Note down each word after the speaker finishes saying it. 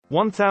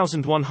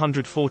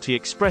1,140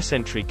 express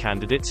entry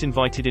candidates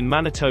invited in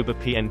Manitoba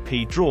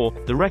PNP draw.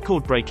 The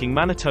record-breaking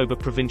Manitoba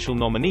Provincial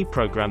Nominee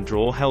Program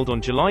draw held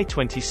on July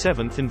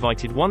 27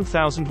 invited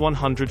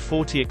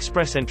 1,140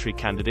 express entry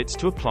candidates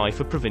to apply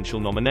for provincial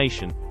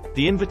nomination.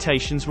 The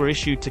invitations were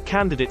issued to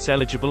candidates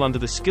eligible under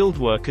the Skilled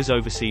Workers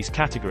Overseas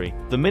category.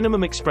 The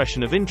minimum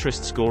expression of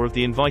interest score of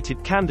the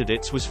invited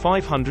candidates was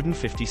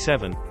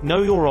 557.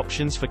 Know your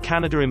options for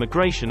Canada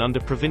immigration under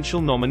Provincial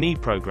Nominee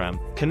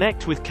Program.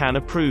 Connect with Can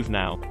Approve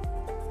now.